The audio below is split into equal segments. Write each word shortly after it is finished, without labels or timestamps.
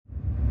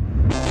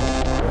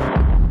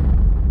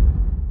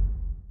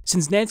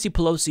Since Nancy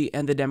Pelosi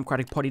and the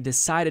Democratic Party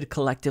decided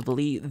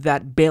collectively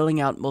that bailing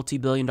out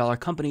multi-billion-dollar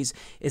companies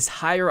is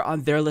higher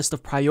on their list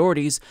of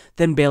priorities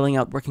than bailing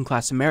out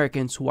working-class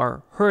Americans who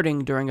are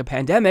hurting during a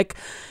pandemic,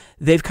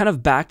 they've kind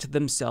of backed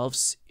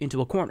themselves into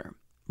a corner,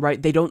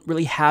 right? They don't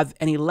really have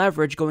any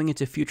leverage going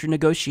into future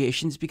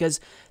negotiations because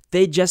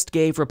they just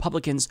gave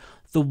Republicans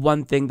the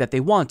one thing that they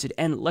wanted.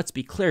 And let's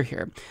be clear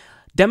here.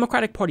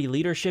 Democratic Party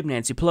leadership,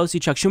 Nancy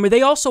Pelosi, Chuck Schumer,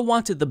 they also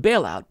wanted the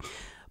bailout.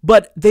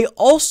 But they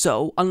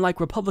also, unlike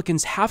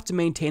Republicans, have to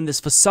maintain this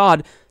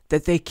facade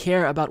that they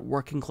care about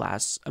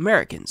working-class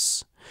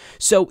Americans.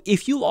 So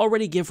if you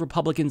already give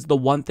Republicans the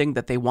one thing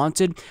that they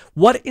wanted,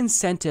 what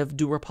incentive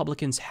do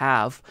Republicans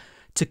have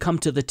to come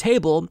to the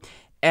table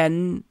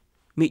and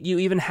meet you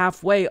even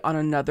halfway on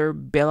another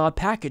bailout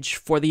package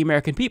for the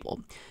American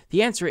people?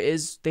 The answer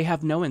is they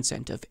have no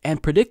incentive.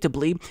 And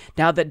predictably,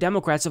 now that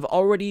Democrats have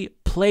already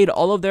played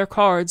all of their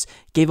cards,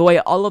 gave away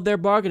all of their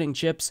bargaining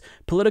chips,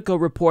 Politico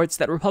reports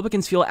that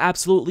Republicans feel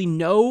absolutely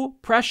no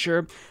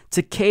pressure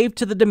to cave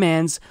to the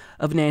demands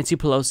of Nancy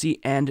Pelosi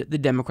and the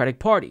Democratic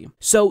Party.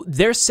 So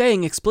they're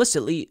saying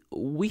explicitly,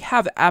 we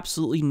have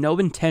absolutely no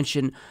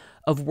intention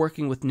of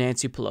working with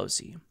Nancy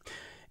Pelosi.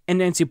 And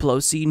Nancy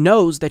Pelosi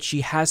knows that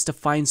she has to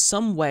find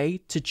some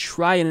way to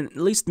try and at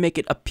least make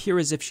it appear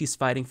as if she's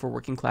fighting for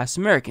working-class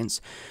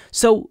Americans.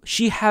 So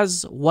she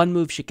has one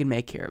move she can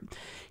make here.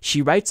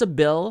 She writes a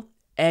bill,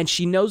 and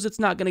she knows it's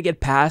not going to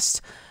get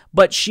passed,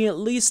 but she at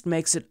least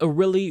makes it a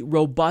really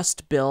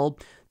robust bill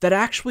that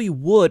actually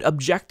would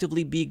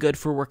objectively be good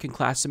for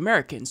working-class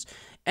Americans.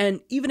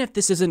 And even if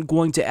this isn't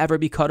going to ever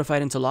be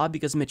codified into law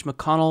because Mitch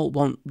McConnell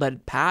won't let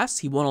it pass,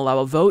 he won't allow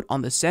a vote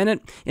on the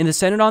Senate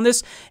on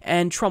this,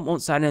 and Trump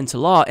won't sign it into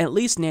law, at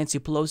least Nancy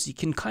Pelosi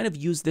can kind of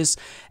use this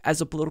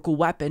as a political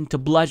weapon to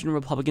bludgeon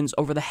Republicans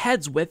over the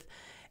heads with,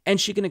 and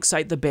she can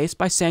excite the base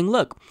by saying,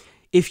 look,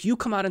 if you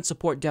come out and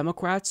support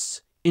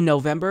Democrats in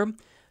November,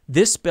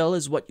 this bill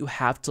is what you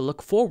have to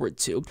look forward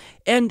to.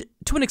 And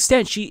to an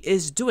extent, she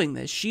is doing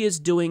this. She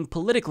is doing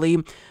politically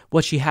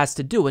what she has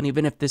to do. And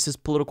even if this is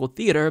political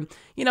theater,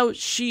 you know,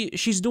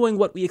 she's doing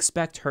what we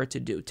expect her to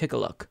do. Take a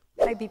look.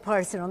 It might be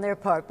partisan on their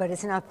part, but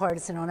it's not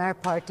partisan on our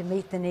part to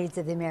meet the needs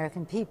of the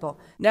American people.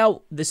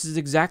 Now, this is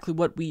exactly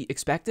what we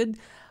expected,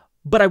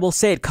 but I will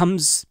say it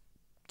comes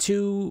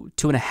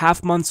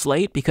 2.5 months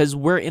late because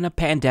we're in a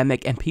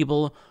pandemic and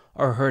people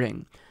are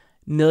hurting.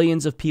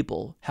 Millions of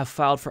people have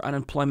filed for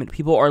unemployment.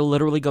 People are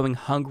literally going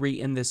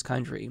hungry in this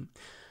country.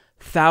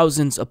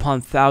 Thousands upon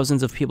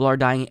thousands of people are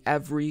dying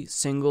every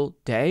single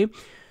day.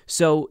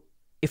 So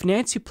if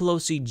Nancy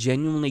Pelosi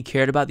genuinely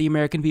cared about the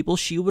American people,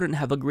 she wouldn't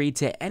have agreed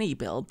to any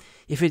bill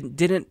if it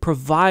didn't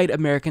provide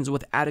Americans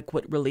with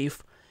adequate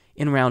relief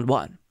in round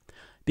one.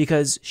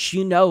 Because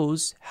she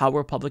knows how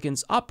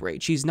Republicans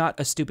operate. She's not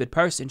a stupid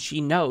person. She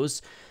knows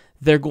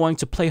they're going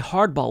to play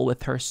hardball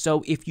with her.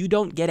 So if you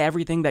don't get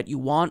everything that you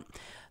want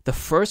the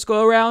first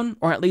go around,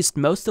 or at least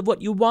most of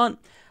what you want,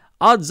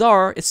 odds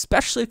are,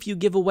 especially if you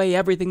give away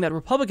everything that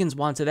Republicans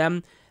want to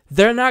them,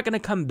 they're not going to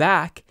come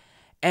back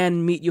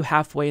and meet you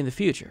halfway in the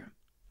future.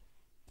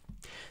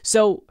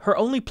 So her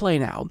only play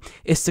now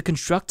is to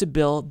construct a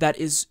bill that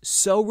is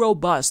so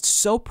robust,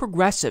 so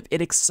progressive,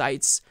 it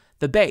excites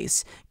the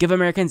base. Give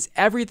Americans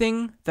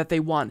everything that they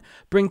want.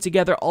 Bring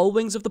together all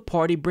wings of the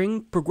party.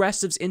 Bring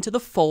progressives into the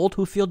fold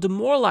who feel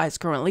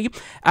demoralized currently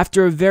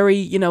after a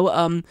very,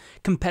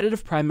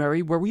 competitive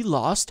primary where we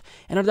lost,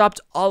 and adopt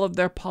all of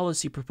their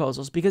policy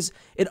proposals because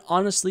it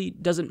honestly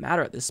doesn't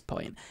matter at this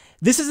point.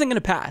 This isn't going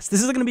to pass.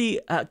 This isn't going to be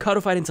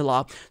codified into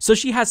law. So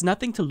she has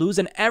nothing to lose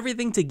and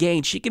everything to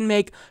gain. She can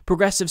make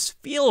progressives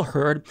feel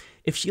heard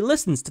if she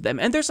listens to them.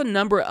 And there's a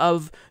number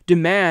of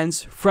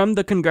demands from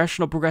the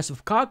Congressional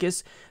Progressive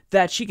Caucus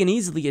that she can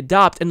easily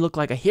adopt and look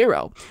like a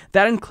hero.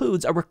 That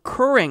includes a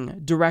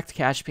recurring direct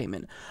cash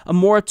payment, a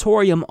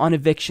moratorium on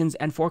evictions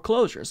and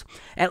foreclosures,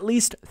 at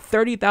least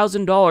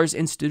 $30,000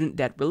 in student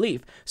debt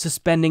relief,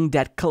 suspending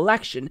debt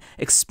collection,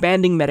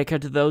 expanding Medicare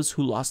to those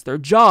who lost their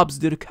jobs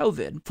due to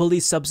COVID, fully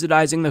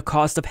subsidizing the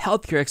cost of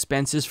healthcare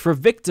expenses for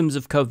victims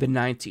of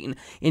COVID-19,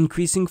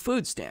 increasing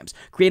food stamps,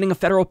 creating a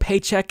federal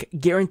paycheck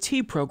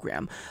guarantee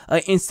program,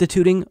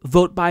 instituting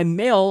vote by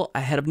mail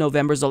ahead of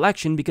November's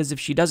election, because if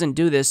she doesn't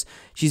do this,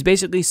 she's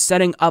basically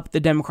setting up the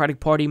Democratic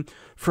Party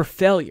for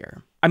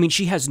failure. I mean,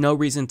 she has no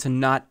reason to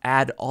not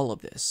add all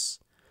of this.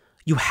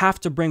 You have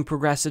to bring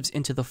progressives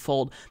into the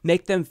fold,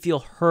 make them feel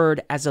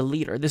heard as a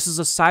leader. This is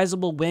a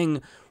sizable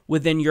wing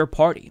within your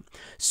party.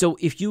 So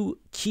if you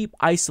keep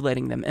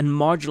isolating them and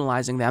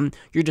marginalizing them,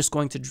 you're just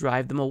going to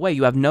drive them away.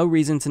 You have no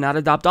reason to not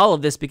adopt all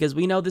of this because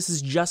we know this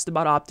is just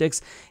about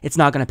optics. It's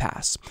not going to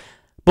pass.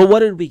 But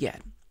what did we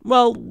get?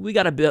 Well, we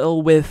got a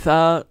bill with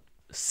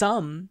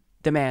some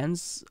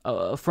demands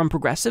from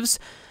progressives,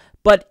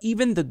 but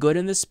even the good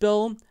in this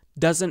bill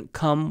doesn't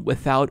come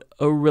without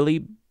a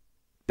really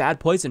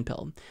bad poison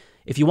pill.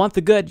 If you want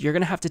the good, you're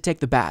going to have to take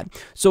the bad.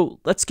 So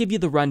let's give you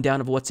the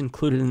rundown of what's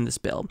included in this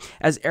bill.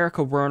 As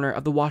Erica Werner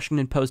of the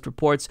Washington Post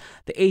reports,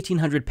 the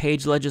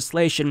 1,800-page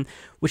legislation,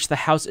 which the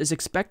House is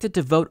expected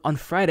to vote on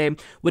Friday,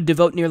 would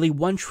devote nearly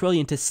 $1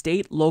 trillion to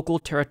state, local,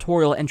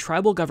 territorial, and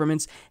tribal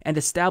governments and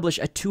establish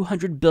a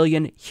 $200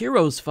 billion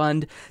HEROES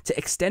Fund to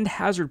extend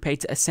hazard pay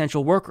to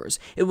essential workers.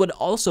 It would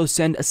also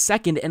send a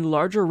second and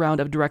larger round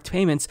of direct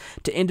payments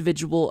to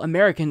individual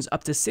Americans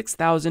up to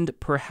 $6,000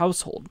 per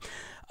household.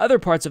 Other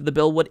parts of the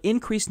bill would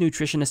increase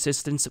nutrition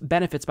assistance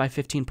benefits by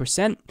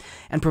 15%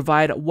 and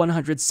provide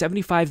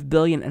 $175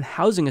 billion in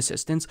housing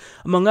assistance,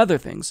 among other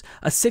things.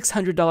 A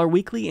 $600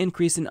 weekly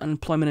increase in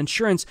unemployment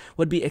insurance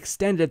would be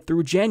extended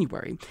through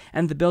January,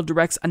 and the bill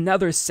directs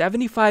another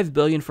 $75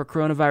 billion for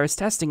coronavirus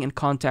testing and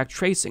contact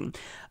tracing.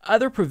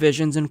 Other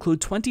provisions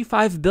include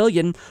 $25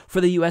 billion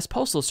for the U.S.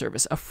 Postal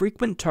Service, a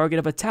frequent target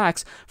of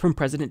attacks from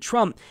President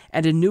Trump,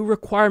 and a new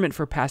requirement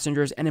for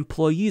passengers and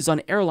employees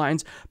on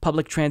airlines,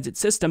 public transit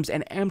systems,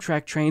 and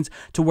Amtrak trains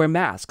to wear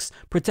masks.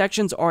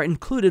 Protections are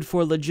included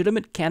for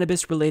legitimate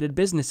cannabis-related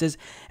businesses,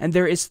 and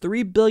there is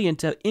 $3 billion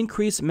to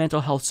increase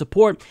mental health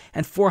support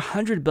and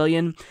 $400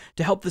 billion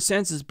to help the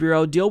Census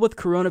Bureau deal with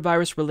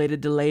coronavirus-related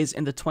delays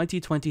in the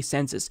 2020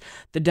 census.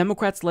 The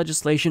Democrats'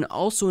 legislation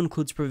also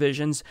includes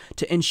provisions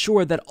to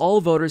ensure that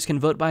all voters can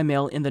vote by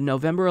mail in the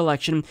November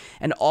election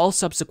and all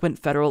subsequent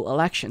federal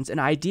elections, an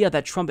idea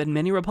that Trump and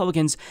many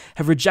Republicans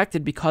have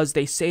rejected because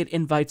they say it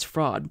invites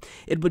fraud.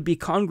 It would be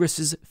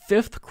Congress's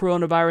fifth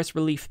coronavirus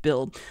relief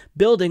bill,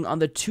 building on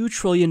the $2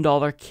 trillion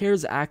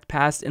CARES Act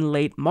passed in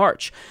late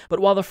March. But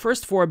while the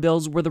first four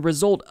bills were the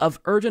result of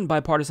urgent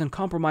bipartisan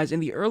compromise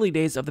in the early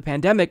days of the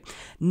pandemic,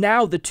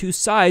 now the two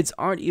sides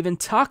aren't even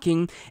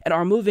talking and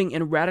are moving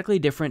in radically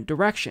different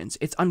directions.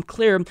 It's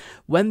unclear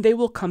when they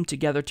will come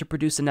together to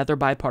produce another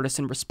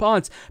bipartisan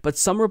response, but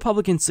some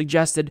Republicans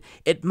suggested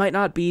it might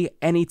not be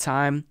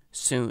anytime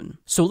soon.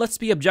 So let's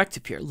be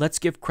objective here. Let's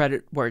give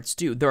credit where it's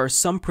due. There are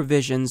some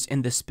provisions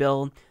in this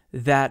bill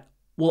that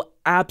will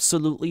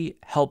absolutely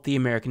help the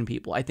American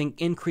people. I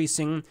think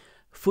increasing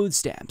food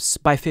stamps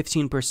by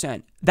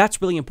 15%,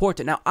 that's really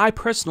important. Now, I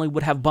personally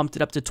would have bumped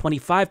it up to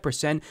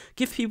 25%,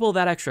 give people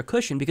that extra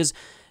cushion, because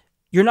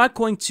you're not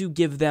going to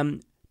give them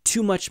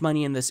too much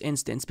money in this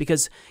instance,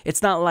 because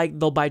it's not like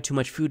they'll buy too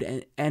much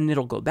food and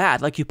it'll go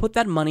bad. Like, you put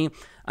that money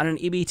on an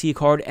EBT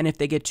card, and if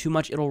they get too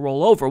much, it'll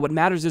roll over. What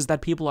matters is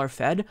that people are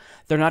fed,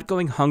 they're not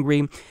going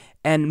hungry,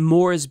 and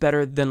more is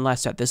better than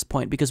less at this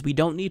point, because we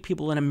don't need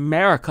people in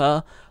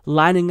America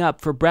lining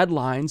up for bread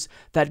lines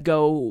that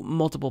go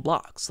multiple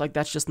blocks. Like,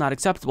 that's just not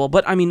acceptable.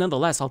 But I mean,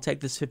 nonetheless, I'll take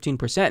this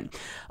 15%.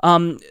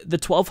 The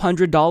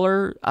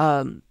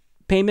 $1,200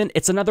 payment,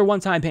 it's another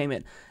one-time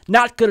payment.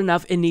 Not good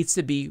enough. It needs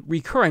to be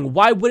recurring.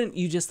 Why wouldn't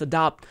you just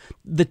adopt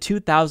the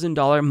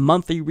 $2,000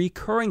 monthly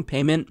recurring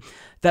payment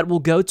that will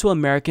go to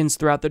Americans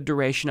throughout the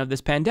duration of this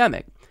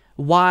pandemic?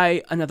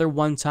 Why another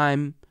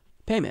one-time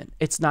payment?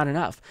 It's not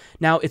enough.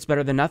 Now, it's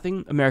better than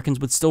nothing. Americans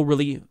would still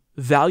really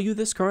value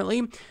this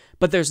currently,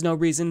 but there's no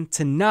reason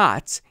to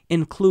not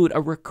include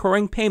a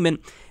recurring payment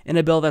in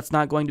a bill that's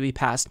not going to be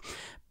passed.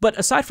 But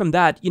aside from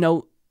that,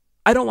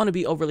 I don't want to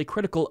be overly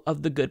critical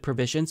of the good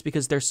provisions,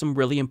 because there's some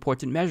really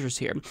important measures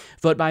here.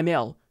 Vote by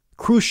mail,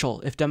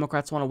 crucial if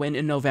Democrats want to win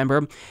in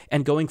November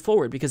and going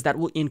forward, because that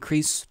will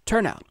increase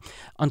turnout.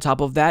 On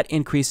top of that,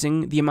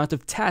 increasing the amount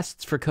of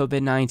tests for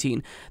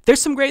COVID-19.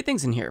 There's some great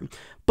things in here.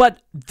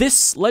 But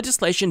this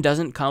legislation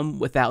doesn't come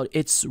without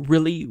its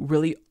really,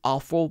 really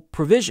awful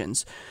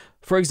provisions.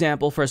 For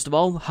example, first of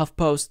all,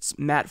 HuffPost's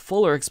Matt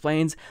Fuller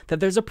explains that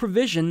there's a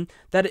provision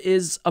that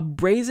is a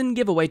brazen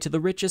giveaway to the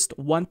richest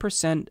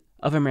 1%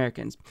 of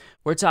Americans.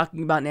 We're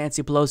talking about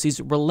Nancy Pelosi's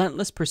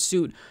relentless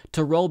pursuit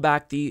to roll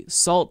back the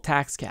SALT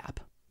tax cap.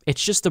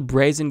 It's just a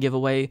brazen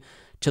giveaway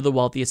to the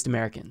wealthiest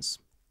Americans.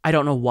 I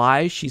don't know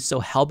why she's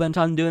so hell-bent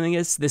on doing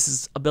this. This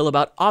is a bill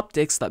about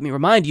optics, let me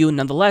remind you.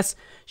 Nonetheless,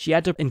 she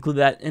had to include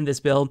that in this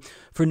bill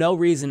for no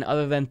reason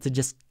other than to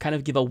just kind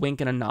of give a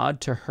wink and a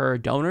nod to her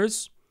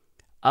donors,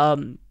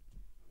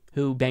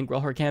 who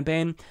bankroll her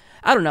campaign.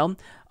 I don't know.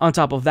 On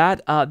top of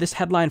that, this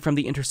headline from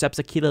The Intercept's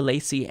Akilah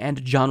Lacey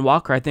and John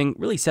Walker, I think,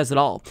 really says it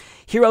all.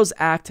 HEROES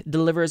Act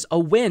delivers a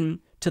win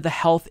to the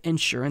health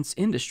insurance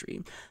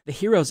industry. The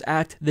HEROES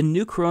Act, the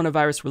new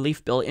coronavirus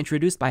relief bill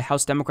introduced by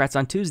House Democrats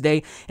on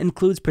Tuesday,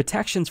 includes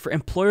protections for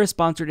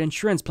employer-sponsored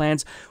insurance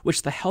plans,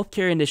 which the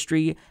healthcare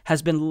industry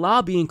has been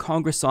lobbying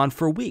Congress on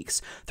for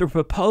weeks. The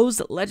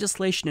proposed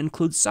legislation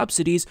includes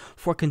subsidies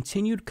for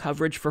continued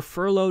coverage for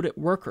furloughed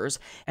workers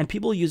and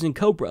people using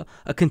COBRA,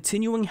 a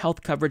continuing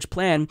health coverage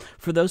plan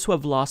for those who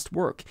have lost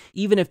work,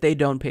 even if they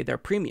don't pay their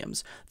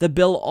premiums. The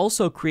bill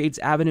also creates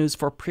avenues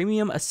for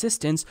premium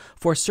assistance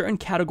for certain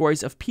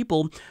categories of of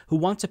people who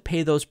want to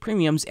pay those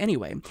premiums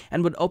anyway,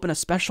 and would open a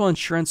special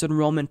insurance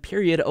enrollment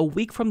period a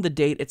week from the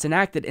date it's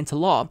enacted into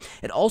law.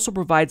 It also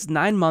provides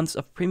 9 months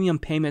of premium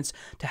payments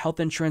to health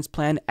insurance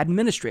plan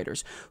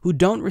administrators who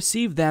don't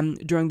receive them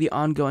during the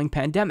ongoing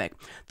pandemic.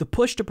 The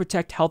push to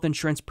protect health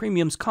insurance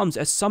premiums comes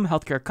as some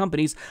healthcare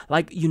companies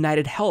like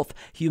United Health,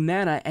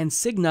 Humana, and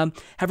Cigna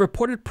have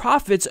reported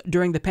profits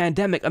during the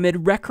pandemic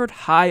amid record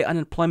high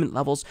unemployment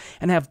levels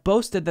and have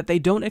boasted that they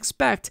don't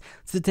expect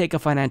to take a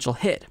financial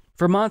hit.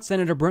 Vermont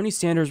Senator Bernie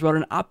Sanders wrote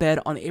an op-ed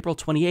on April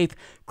 28th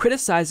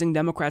criticizing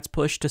Democrats'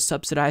 push to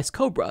subsidize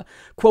COBRA.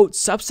 Quote,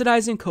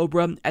 subsidizing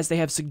COBRA, as they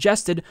have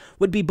suggested,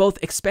 would be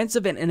both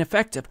expensive and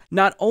ineffective.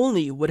 Not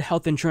only would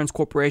health insurance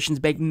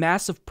corporations make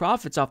massive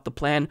profits off the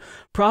plan,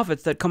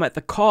 profits that come at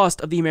the cost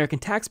of the American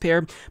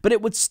taxpayer, but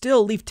it would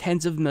still leave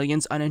tens of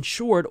millions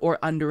uninsured or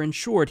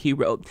underinsured, he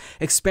wrote.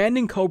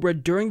 Expanding COBRA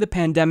during the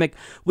pandemic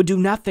would do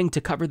nothing to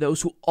cover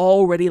those who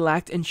already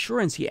lacked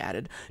insurance, he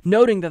added,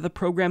 noting that the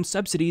program's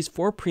subsidies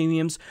for premiums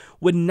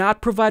would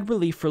not provide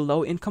relief for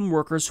low-income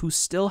workers who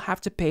still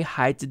have to pay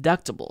high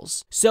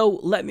deductibles. So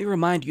let me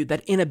remind you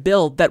that in a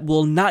bill that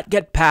will not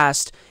get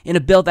passed, in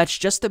a bill that's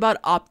just about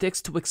optics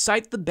to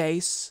excite the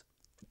base,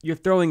 you're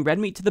throwing red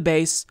meat to the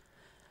base,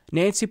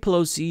 Nancy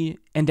Pelosi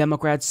and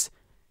Democrats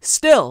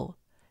still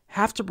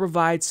have to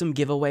provide some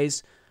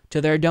giveaways to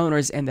their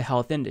donors in the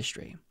health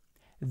industry.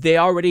 They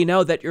already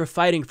know that you're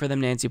fighting for them,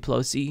 Nancy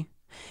Pelosi.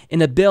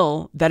 In a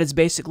bill that is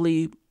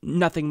basically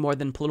nothing more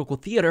than political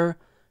theater,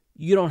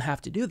 you don't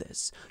have to do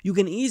this. You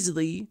can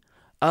easily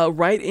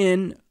write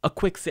in a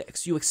quick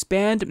fix. You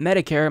expand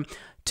Medicare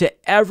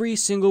to every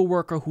single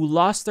worker who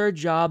lost their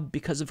job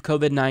because of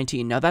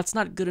COVID-19. Now, that's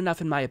not good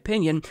enough in my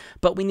opinion,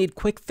 but we need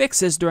quick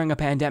fixes during a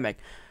pandemic.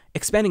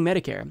 Expanding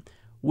Medicare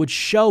would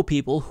show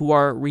people who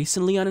are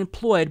recently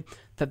unemployed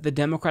that the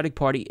Democratic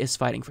Party is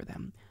fighting for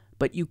them.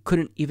 But you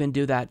couldn't even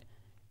do that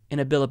in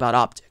a bill about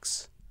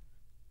optics.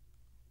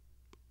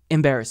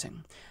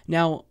 Embarrassing.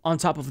 Now, on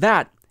top of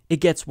that, it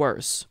gets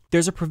worse.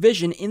 There's a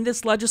provision in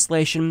this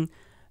legislation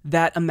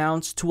that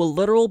amounts to a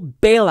literal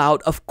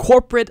bailout of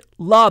corporate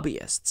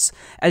lobbyists.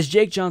 As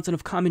Jake Johnson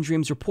of Common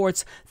Dreams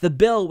reports, the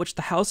bill, which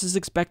the House is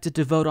expected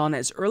to vote on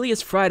as early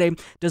as Friday,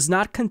 does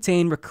not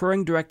contain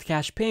recurring direct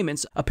cash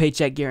payments, a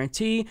paycheck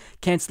guarantee,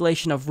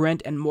 cancellation of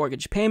rent and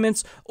mortgage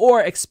payments,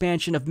 or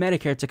expansion of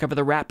Medicare to cover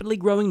the rapidly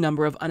growing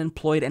number of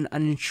unemployed and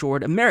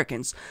uninsured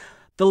Americans.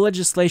 The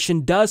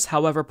legislation does,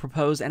 however,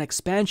 propose an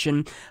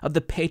expansion of the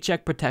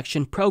Paycheck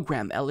Protection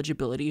Program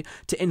eligibility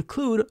to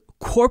include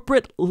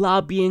corporate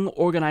lobbying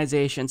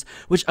organizations,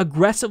 which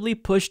aggressively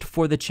pushed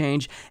for the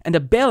change, and a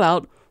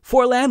bailout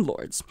for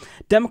landlords.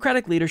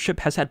 Democratic leadership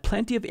has had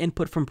plenty of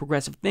input from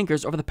progressive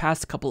thinkers over the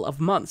past couple of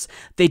months.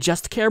 They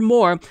just care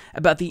more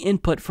about the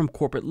input from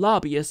corporate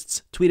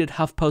lobbyists, tweeted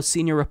HuffPost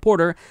senior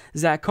reporter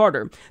Zach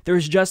Carter. There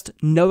is just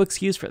no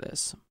excuse for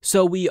this.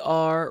 So we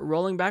are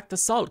rolling back the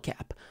SALT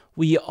cap.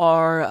 We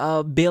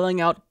are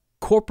bailing out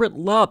corporate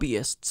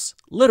lobbyists,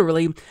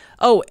 literally.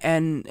 Oh,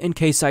 and in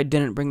case I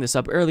didn't bring this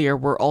up earlier,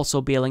 we're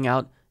also bailing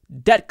out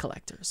debt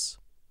collectors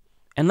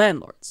and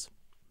landlords.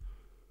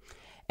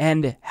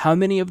 And how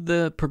many of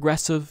the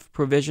progressive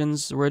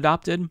provisions were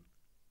adopted?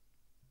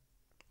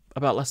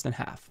 About less than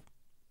half.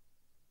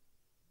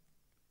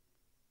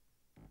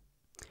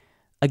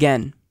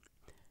 Again,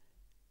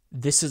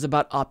 this is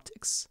about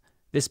optics.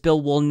 This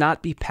bill will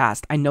not be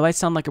passed. I know I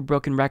sound like a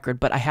broken record,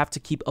 but I have to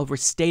keep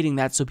overstating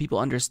that so people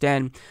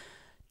understand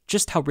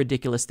just how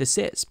ridiculous this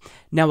is.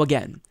 Now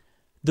again,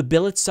 the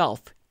bill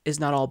itself is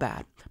not all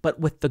bad, but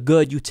with the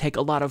good, you take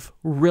a lot of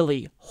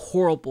really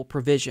horrible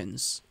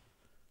provisions.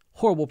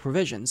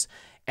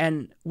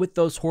 And with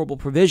those horrible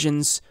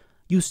provisions,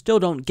 you still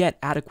don't get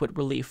adequate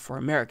relief for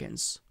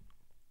Americans.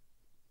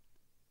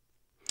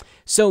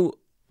 So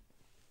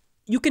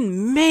you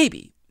can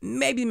maybe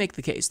make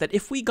the case that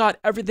if we got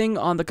everything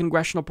on the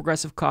Congressional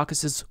Progressive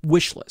Caucus's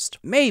wish list,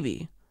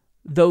 maybe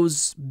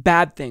those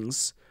bad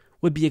things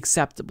would be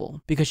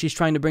acceptable because she's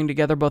trying to bring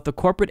together both the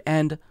corporate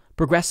and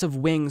progressive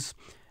wings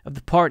of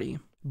the party.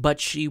 But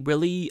she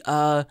really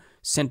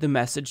sent the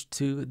message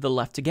to the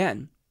left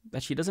again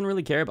that she doesn't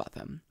really care about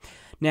them.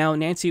 Now,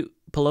 Nancy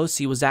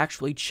Pelosi was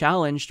actually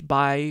challenged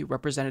by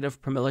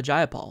Representative Pramila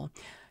Jayapal,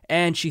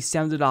 and she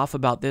sounded off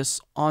about this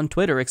on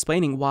Twitter,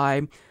 explaining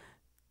why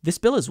this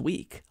bill is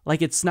weak.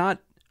 Like, it's not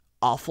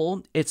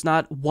awful, it's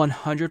not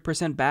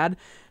 100% bad,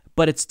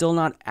 but it's still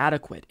not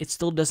adequate. It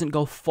still doesn't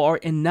go far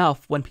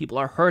enough when people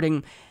are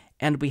hurting,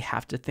 and we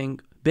have to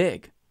think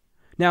big.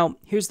 Now,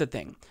 here's the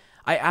thing.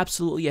 I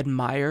absolutely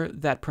admire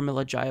that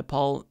Pramila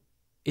Jayapal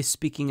is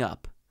speaking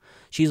up.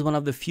 She's one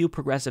of the few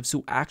progressives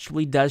who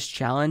actually does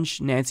challenge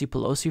Nancy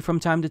Pelosi from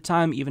time to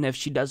time, even if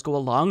she does go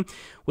along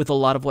with a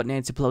lot of what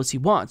Nancy Pelosi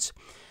wants.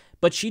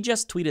 But she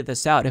just tweeted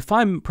this out. If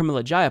I'm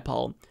Pramila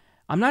Jayapal,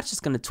 I'm not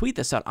just going to tweet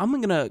this out. I'm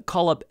going to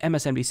call up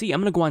MSNBC.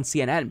 I'm going to go on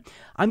CNN.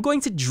 I'm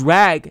going to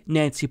drag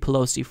Nancy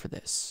Pelosi for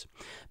this.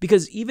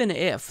 Because even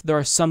if there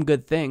are some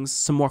good things,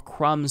 some more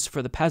crumbs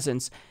for the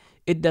peasants,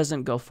 it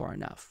doesn't go far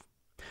enough.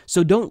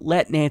 So don't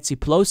let Nancy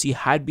Pelosi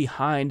hide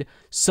behind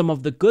some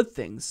of the good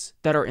things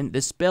that are in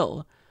this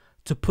bill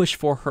to push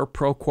for her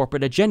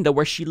pro-corporate agenda,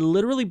 where she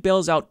literally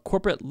bails out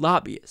corporate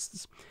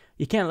lobbyists.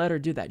 You can't let her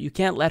do that. You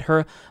can't let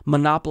her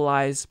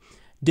monopolize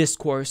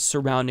discourse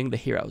surrounding the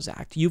HEROES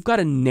Act. You've got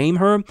to name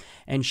her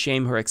and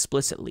shame her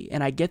explicitly.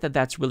 And I get that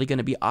that's really going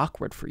to be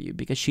awkward for you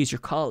because she's your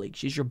colleague,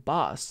 she's your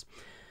boss.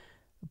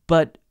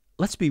 But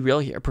let's be real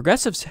here.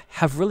 Progressives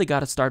have really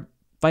got to start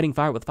fighting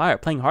fire with fire,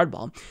 playing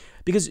hardball,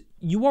 because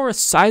you are a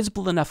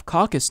sizable enough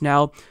caucus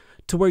now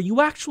to where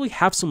you actually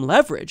have some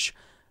leverage.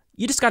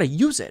 You just got to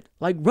use it.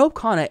 Like Ro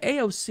Khanna,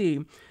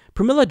 AOC,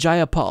 Pramila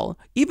Jayapal,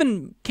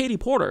 even Katie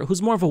Porter,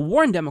 who's more of a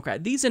Warren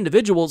Democrat. These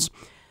individuals,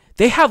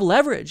 they have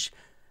leverage.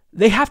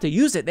 They have to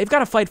use it. They've got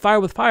to fight fire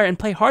with fire and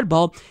play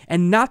hardball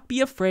and not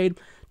be afraid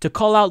to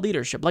call out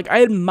leadership. Like,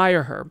 I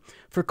admire her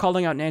for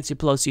calling out Nancy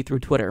Pelosi through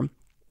Twitter.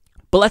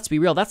 But let's be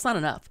real, that's not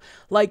enough.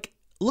 Like,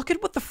 look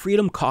at what the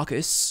Freedom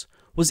Caucus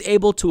was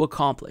able to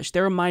accomplish.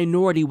 They're a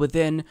minority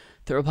within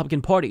the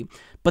Republican Party,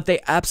 but they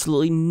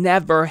absolutely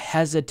never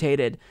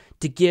hesitated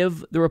to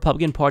give the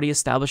Republican Party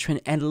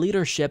establishment and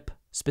leadership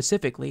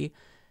specifically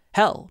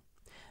hell.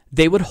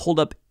 They would hold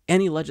up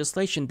any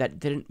legislation that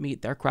didn't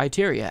meet their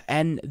criteria,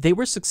 and they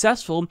were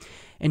successful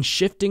in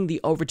shifting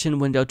the Overton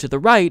window to the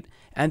right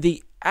and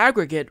the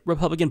aggregate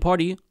Republican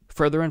Party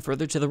further and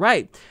further to the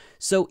right.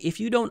 So if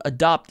you don't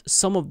adopt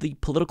some of the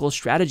political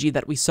strategy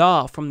that we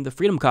saw from the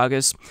Freedom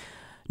Caucus,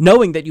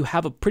 knowing that you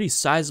have a pretty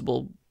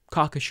sizable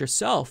caucus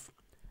yourself,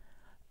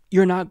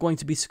 you're not going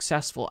to be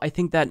successful. I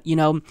think that,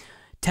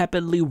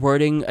 tepidly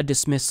wording a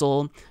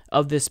dismissal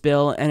of this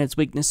bill and its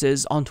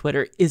weaknesses on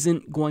Twitter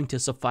isn't going to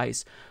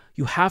suffice.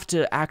 You have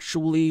to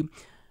actually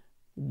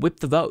whip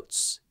the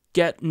votes,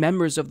 get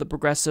members of the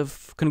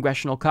Progressive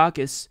Congressional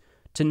Caucus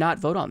to not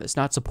vote on this,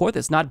 not support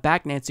this, not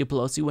back Nancy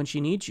Pelosi when she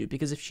needs you.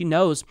 Because if she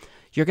knows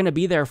you're going to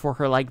be there for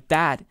her like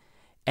that,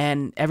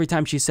 and every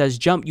time she says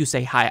jump, you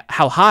say hi,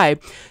 how high,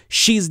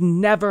 she's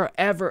never,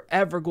 ever,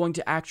 ever going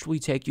to actually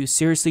take you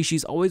seriously.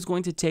 She's always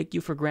going to take you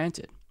for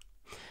granted.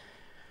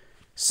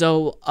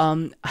 So,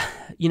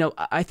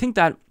 I think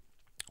that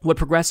what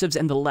progressives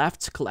and the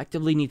left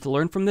collectively need to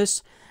learn from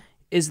this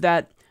is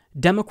that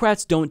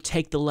Democrats don't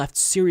take the left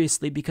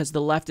seriously because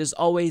the left is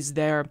always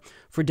there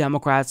for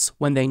Democrats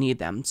when they need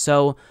them.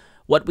 So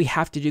what we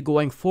have to do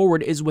going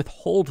forward is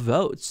withhold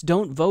votes.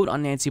 Don't vote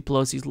on Nancy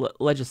Pelosi's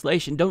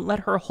legislation. Don't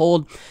let her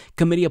hold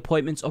committee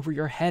appointments over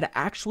your head.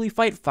 Actually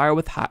fight fire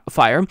with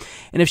fire.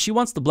 And if she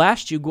wants to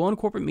blast you, go on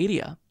corporate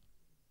media.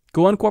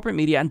 Go on corporate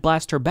media and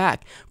blast her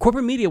back.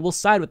 Corporate media will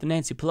side with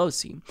Nancy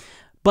Pelosi.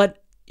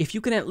 But if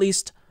you can at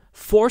least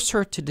force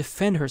her to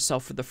defend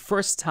herself for the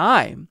first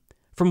time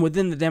from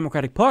within the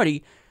Democratic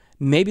Party,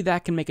 maybe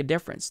that can make a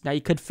difference. Now,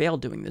 you could fail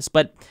doing this,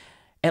 but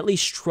at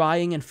least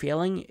trying and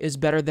failing is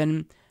better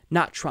than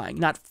not trying,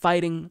 not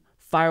fighting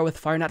fire with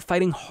fire, not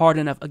fighting hard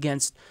enough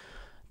against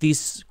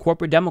these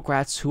corporate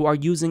Democrats who are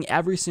using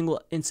every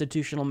single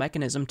institutional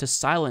mechanism to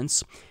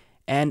silence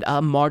and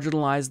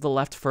marginalize the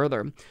left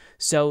further.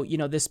 So,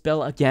 this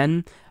bill,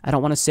 again, I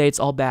don't want to say it's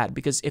all bad,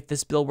 because if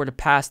this bill were to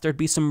pass, there'd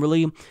be some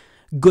really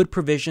good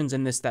provisions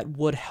in this that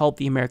would help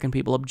the American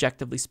people,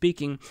 objectively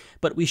speaking,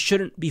 but we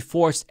shouldn't be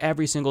forced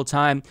every single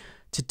time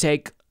to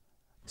take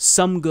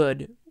some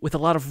good with a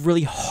lot of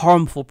really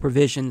harmful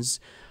provisions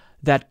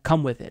that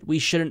come with it. We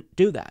shouldn't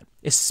do that,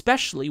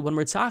 especially when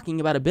we're talking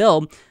about a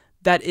bill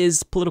that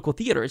is political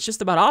theater. It's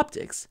just about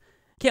optics.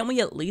 Can't we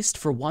at least,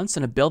 for once,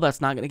 in a bill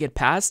that's not going to get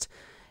passed,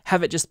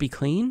 have it just be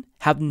clean?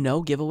 Have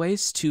no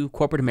giveaways to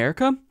corporate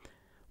America?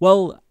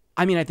 Well,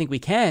 I think we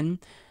can,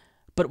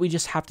 but we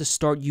just have to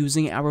start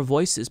using our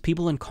voices.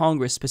 People in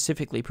Congress,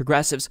 specifically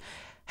progressives,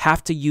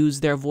 have to use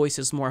their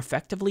voices more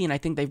effectively, and I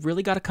think they've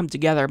really got to come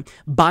together,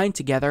 bind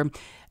together,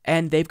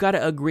 and they've got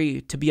to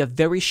agree to be a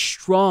very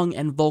strong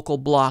and vocal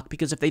bloc,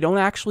 because if they don't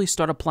actually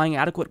start applying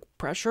adequate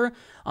pressure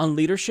on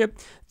leadership,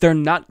 they're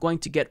not going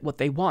to get what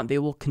they want. They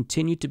will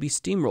continue to be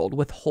steamrolled.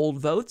 Withhold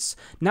votes,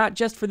 not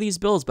just for these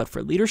bills, but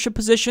for leadership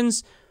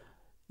positions.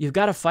 You've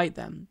got to fight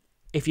them.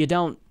 If you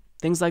don't,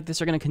 things like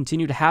this are going to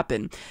continue to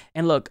happen.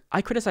 And look,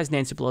 I criticize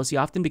Nancy Pelosi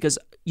often because,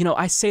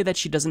 I say that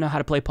she doesn't know how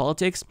to play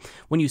politics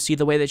when you see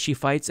the way that she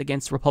fights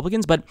against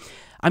Republicans, but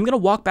I'm going to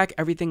walk back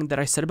everything that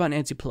I said about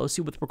Nancy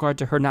Pelosi with regard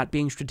to her not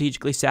being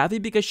strategically savvy,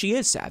 because she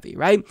is savvy,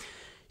 right?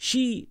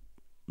 She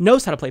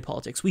knows how to play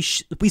politics. We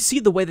see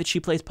the way that she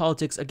plays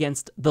politics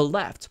against the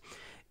left.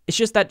 It's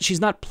just that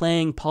she's not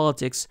playing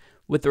politics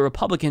with the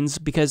Republicans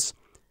because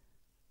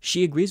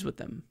she agrees with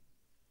them.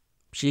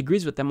 She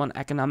agrees with them on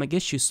economic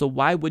issues, so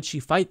why would she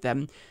fight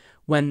them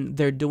when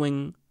they're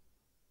doing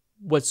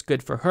what's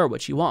good for her,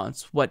 what she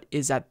wants, what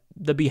is at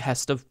the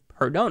behest of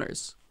her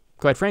donors,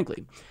 quite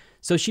frankly.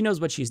 So she knows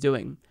what she's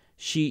doing.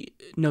 She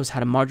knows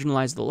how to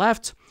marginalize the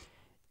left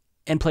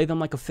and play them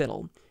like a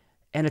fiddle.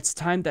 And it's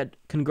time that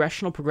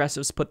congressional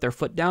progressives put their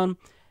foot down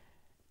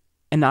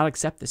and not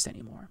accept this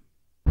anymore.